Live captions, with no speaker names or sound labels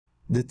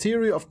The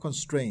theory of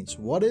constraints,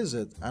 what is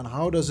it and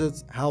how does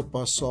it help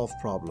us solve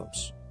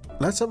problems?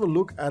 Let's have a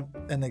look at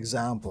an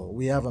example.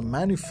 We have a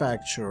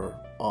manufacturer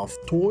of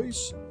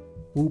toys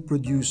who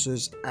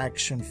produces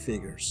action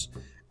figures.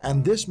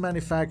 And this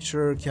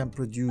manufacturer can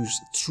produce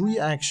 3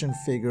 action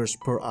figures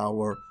per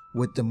hour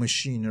with the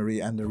machinery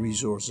and the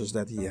resources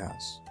that he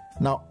has.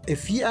 Now,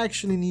 if he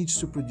actually needs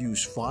to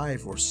produce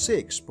 5 or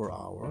 6 per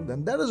hour,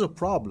 then that is a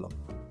problem.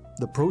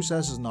 The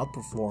process is not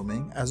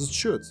performing as it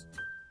should.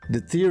 The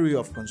theory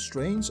of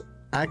constraints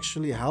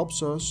actually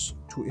helps us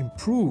to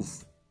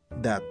improve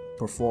that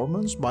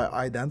performance by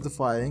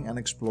identifying and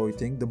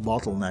exploiting the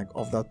bottleneck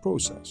of that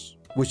process,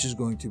 which is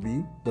going to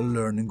be the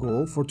learning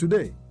goal for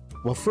today.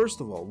 Well,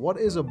 first of all, what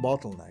is a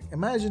bottleneck?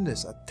 Imagine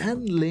this, a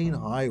 10-lane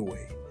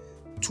highway.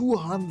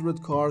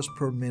 200 cars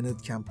per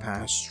minute can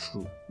pass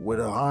through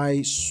with a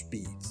high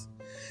speed.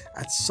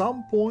 At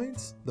some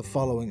point, the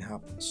following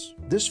happens.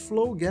 This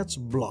flow gets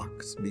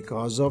blocked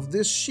because of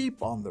this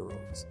sheep on the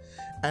road.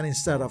 And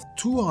instead of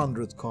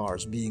 200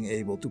 cars being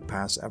able to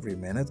pass every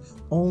minute,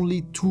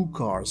 only 2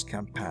 cars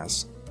can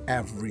pass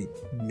every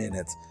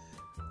minute.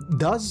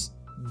 Does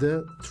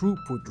the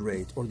throughput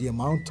rate, or the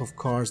amount of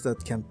cars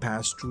that can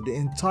pass through the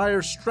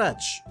entire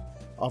stretch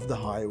of the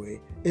highway,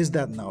 is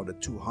that now the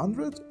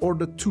 200 or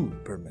the 2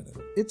 per minute?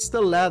 It's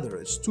the latter,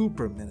 it's 2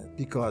 per minute,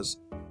 because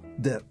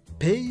the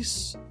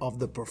pace of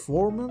the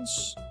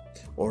performance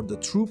or the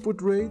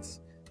throughput rate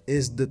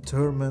is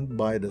determined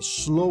by the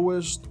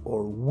slowest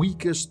or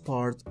weakest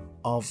part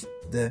of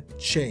the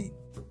chain,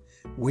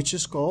 which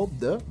is called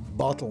the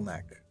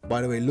bottleneck.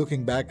 By the way,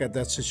 looking back at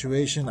that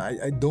situation,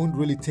 I don't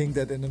really think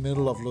that in the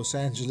middle of Los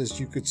Angeles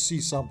you could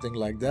see something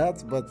like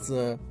that, but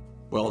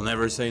well,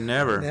 never say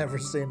never. Never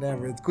say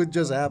never. It could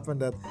just happen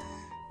that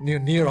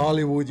near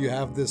Hollywood you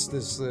have this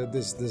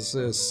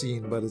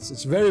scene, but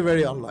it's very,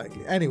 very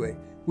unlikely. Anyway,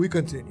 we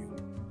continue.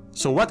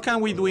 So what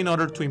can we do in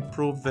order to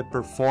improve the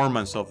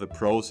performance of the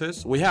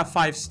process? We have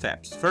 5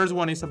 steps. First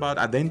one is about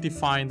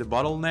identifying the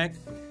bottleneck.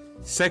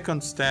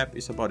 Second step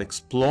is about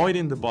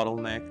exploiting the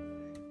bottleneck.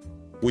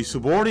 We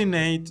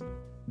subordinate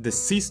the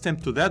system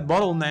to that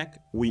bottleneck,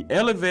 we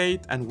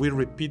elevate, and we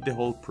repeat the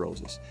whole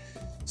process.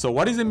 So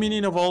what is the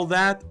meaning of all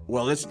that?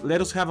 Well, let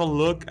us have a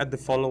look at the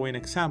following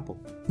example.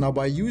 Now,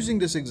 by using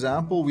this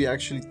example, we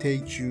actually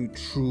take you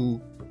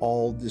through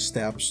all the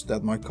steps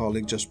that my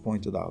colleague just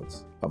pointed out.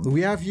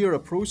 We have here a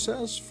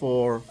process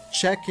for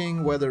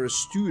checking whether a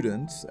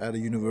student at a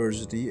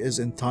university is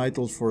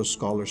entitled for a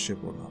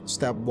scholarship or not.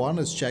 Step 1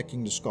 is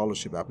checking the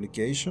scholarship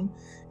application.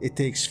 It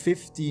takes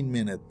 15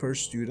 minutes per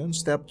student.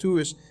 Step 2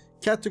 is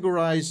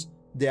categorize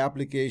the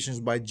applications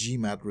by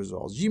GMAT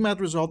results. GMAT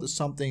result is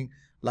something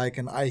like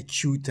an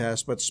IQ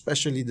test, but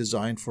specially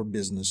designed for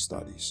business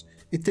studies.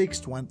 It takes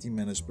 20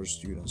 minutes per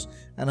student.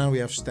 And then we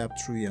have step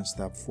 3 and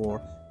step 4,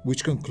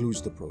 which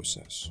concludes the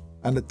process.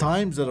 And the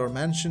times that are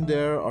mentioned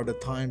there are the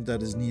time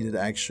that is needed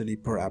actually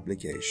per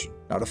application.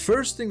 Now, the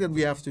first thing that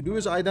we have to do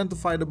is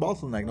identify the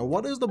bottleneck. Now,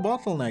 what is the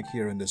bottleneck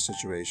here in this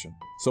situation?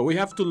 So we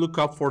have to look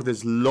up for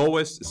this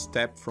lowest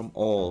step from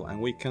all. And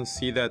we can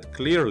see that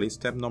clearly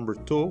step number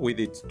 2, with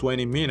its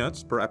 20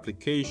 minutes per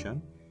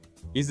application,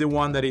 is the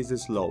one that is the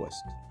slowest.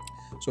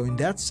 So in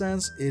that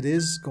sense, it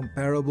is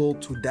comparable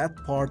to that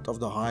part of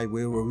the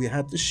highway where we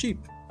had the sheep,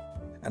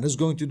 and is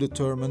going to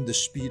determine the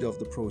speed of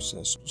the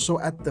process.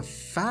 So at the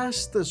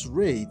fastest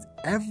rate,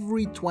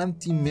 every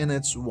 20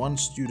 minutes, 1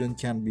 student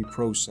can be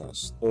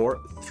processed.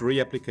 Or 3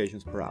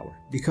 applications per hour.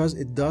 Because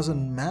it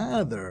doesn't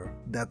matter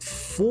that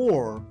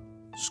 4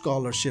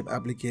 scholarship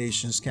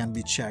applications can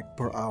be checked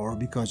per hour,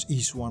 because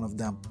each one of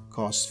them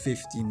costs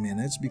 15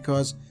 minutes,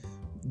 because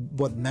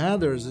what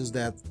matters is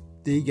that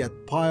they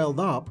get piled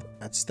up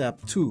at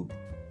step 2,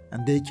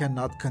 and they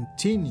cannot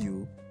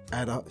continue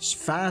at a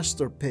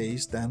faster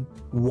pace than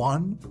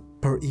 1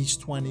 per each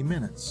 20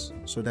 minutes.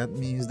 So that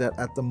means that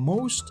at the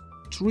most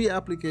 3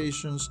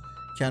 applications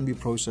can be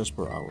processed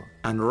per hour.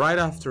 And right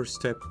after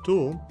step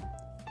 2,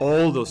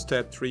 although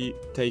step 3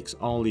 takes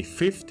only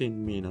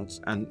 15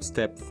 minutes and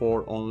step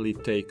 4 only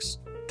takes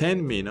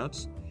 10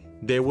 minutes,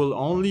 they will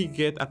only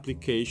get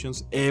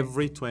applications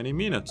every 20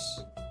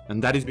 minutes.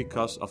 And that is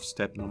because of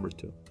step number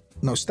 2.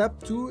 Now,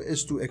 step 2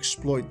 is to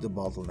exploit the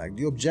bottleneck.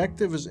 The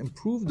objective is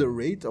improve the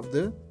rate of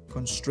the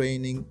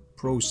constraining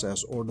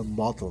process or the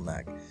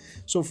bottleneck.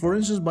 So for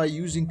instance, by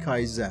using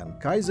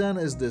Kaizen.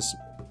 Kaizen is this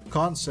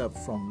concept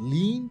from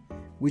Lean,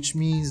 which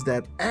means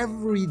that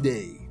every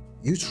day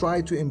you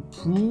try to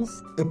improve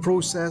a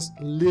process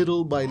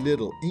little by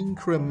little,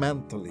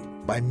 incrementally,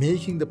 by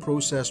making the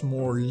process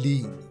more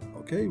lean.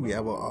 Okay, we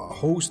have a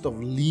host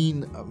of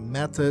lean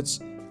methods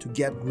to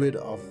get rid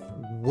of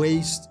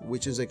waste,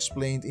 which is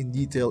explained in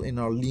detail in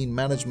our lean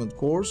management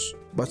course.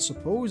 But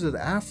suppose that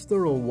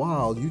after a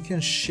while you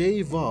can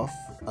shave off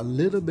a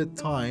little bit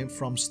time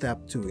from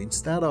step 2.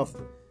 Instead of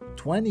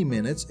 20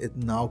 minutes, it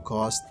now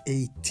costs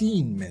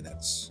 18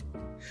 minutes.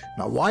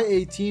 Now, why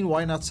 18?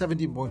 Why not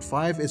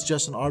 17.5? It's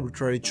just an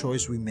arbitrary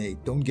choice we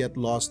made. Don't get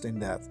lost in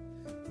that.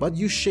 But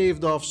you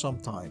shaved off some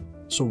time.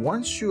 So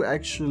once you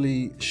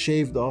actually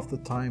shaved off the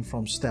time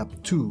from step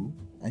 2,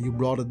 and you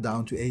brought it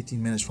down to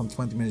 18 minutes from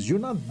 20 minutes, you're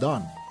not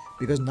done,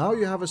 because now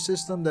you have a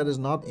system that is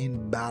not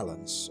in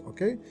balance,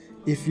 okay?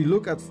 If you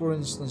look at, for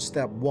instance,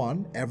 step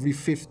 1, every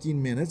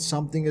 15 minutes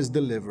something is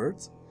delivered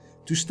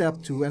to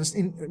step 2,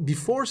 and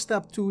before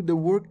step 2 the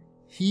work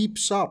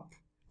heaps up.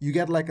 You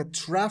get like a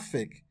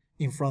traffic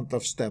in front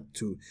of step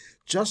 2,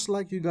 just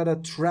like you got a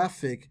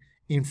traffic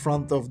in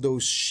front of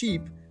those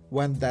sheep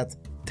when that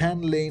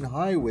 10-lane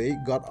highway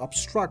got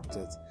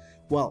obstructed.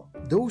 Well,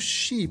 those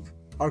sheep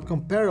are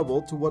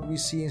comparable to what we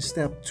see in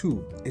step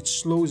 2. It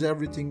slows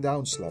everything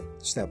down,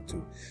 step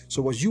 2.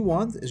 So what you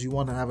want is you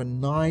want to have a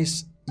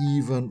nice,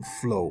 even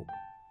flow.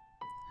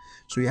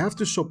 So you have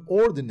to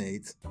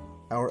subordinate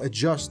or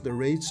adjust the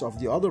rates of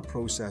the other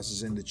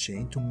processes in the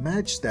chain to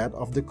match that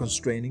of the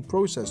constraining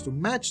process, to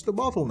match the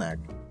bottleneck.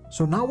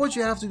 So now what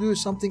you have to do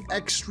is something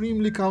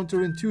extremely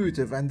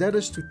counterintuitive, and that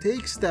is to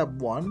take step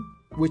 1,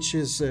 which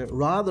is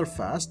rather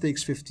fast,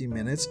 takes 15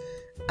 minutes,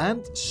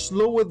 and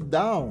slow it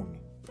down.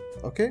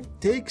 Okay,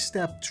 take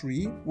step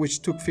 3,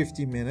 which took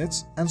 50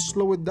 minutes, and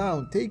slow it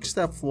down. Take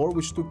step 4,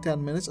 which took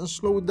 10 minutes, and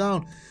slow it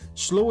down.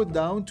 Slow it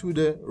down to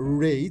the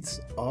rate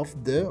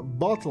of the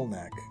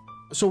bottleneck.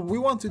 So we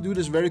want to do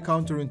this very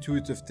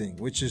counterintuitive thing,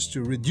 which is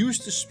to reduce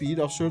the speed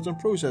of certain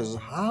processes.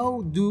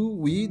 How do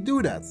we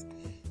do that?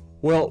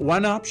 Well,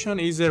 one option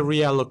is a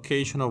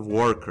reallocation of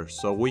workers.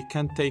 So we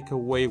can take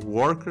away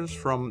workers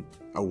from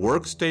a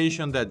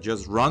workstation that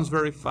just runs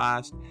very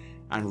fast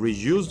and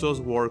reuse those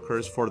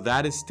workers for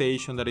that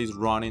station that is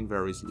running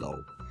very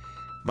slow.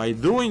 By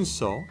doing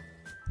so,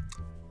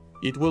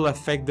 it will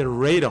affect the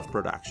rate of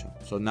production.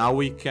 So now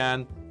we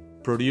can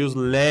produce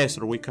less,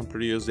 or we can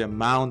produce the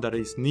amount that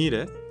is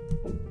needed.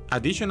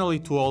 Additionally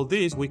to all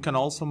this, we can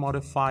also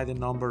modify the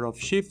number of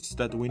shifts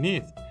that we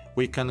need.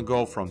 We can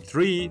go from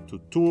 3 to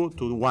 2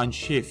 to 1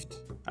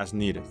 shift as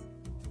needed.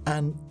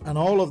 And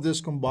all of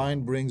this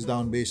combined brings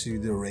down basically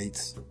the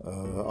rate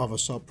of a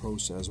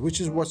sub-process,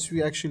 which is what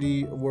we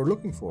actually were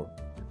looking for.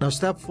 Now,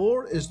 step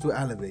 4 is to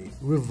elevate,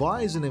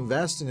 revise and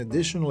invest in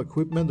additional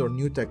equipment or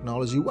new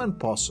technology when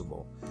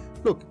possible.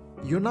 Look,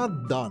 you're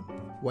not done.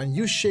 When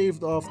you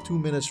shaved off 2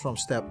 minutes from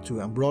step 2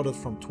 and brought it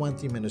from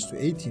 20 minutes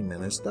to 18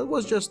 minutes, that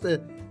was just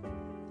an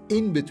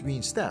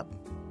in-between step.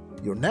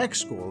 Your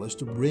next goal is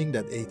to bring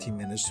that 18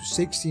 minutes to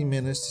 16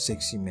 minutes, to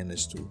 16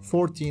 minutes to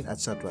 14,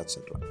 etc.,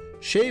 etc.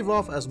 Shave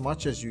off as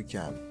much as you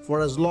can,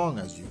 for as long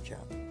as you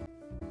can.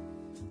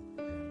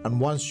 And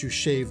once you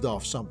shaved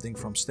off something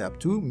from step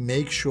 2,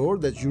 make sure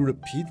that you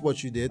repeat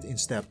what you did in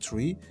step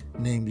 3,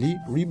 namely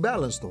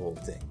rebalance the whole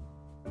thing.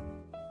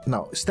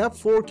 Now, step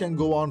 4 can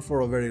go on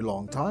for a very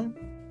long time,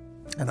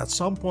 and at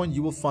some point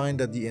you will find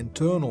that the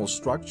internal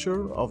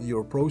structure of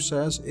your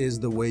process is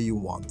the way you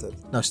want it.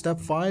 Now, step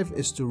 5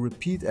 is to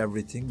repeat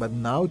everything, but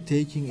now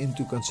taking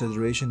into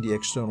consideration the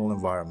external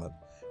environment.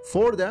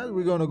 For that,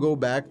 we're going to go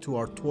back to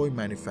our toy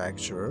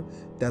manufacturer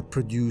that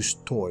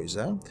produced toys.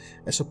 And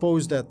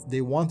suppose that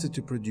they wanted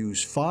to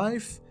produce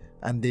 5,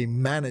 and they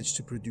managed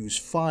to produce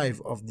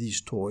 5 of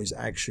these toys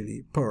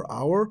actually per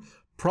hour.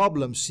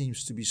 Problem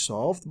seems to be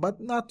solved,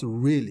 but not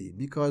really,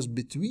 because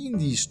between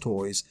these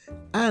toys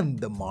and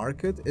the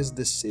market is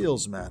the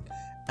salesman.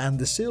 And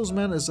the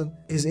salesman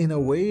is in a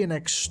way an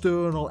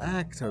external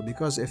actor,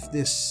 because if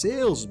this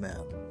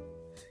salesman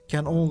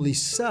can only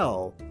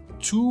sell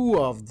 2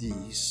 of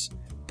these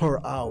per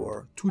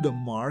hour to the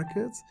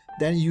market,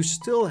 then you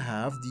still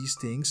have these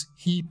things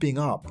heaping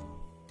up.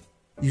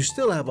 You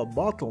still have a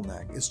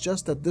bottleneck. It's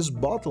just that this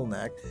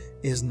bottleneck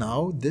is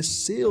now this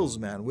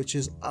salesman, which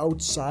is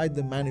outside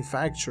the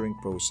manufacturing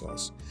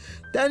process.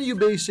 Then you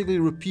basically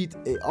repeat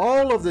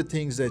all of the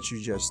things that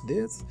you just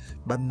did,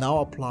 but now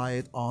apply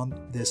it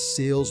on this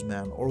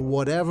salesman or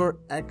whatever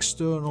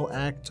external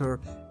actor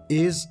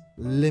is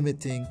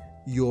limiting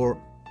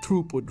your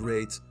throughput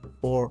rate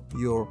or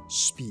your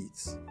speed.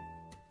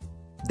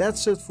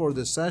 That's it for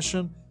this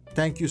session.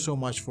 Thank you so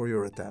much for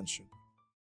your attention.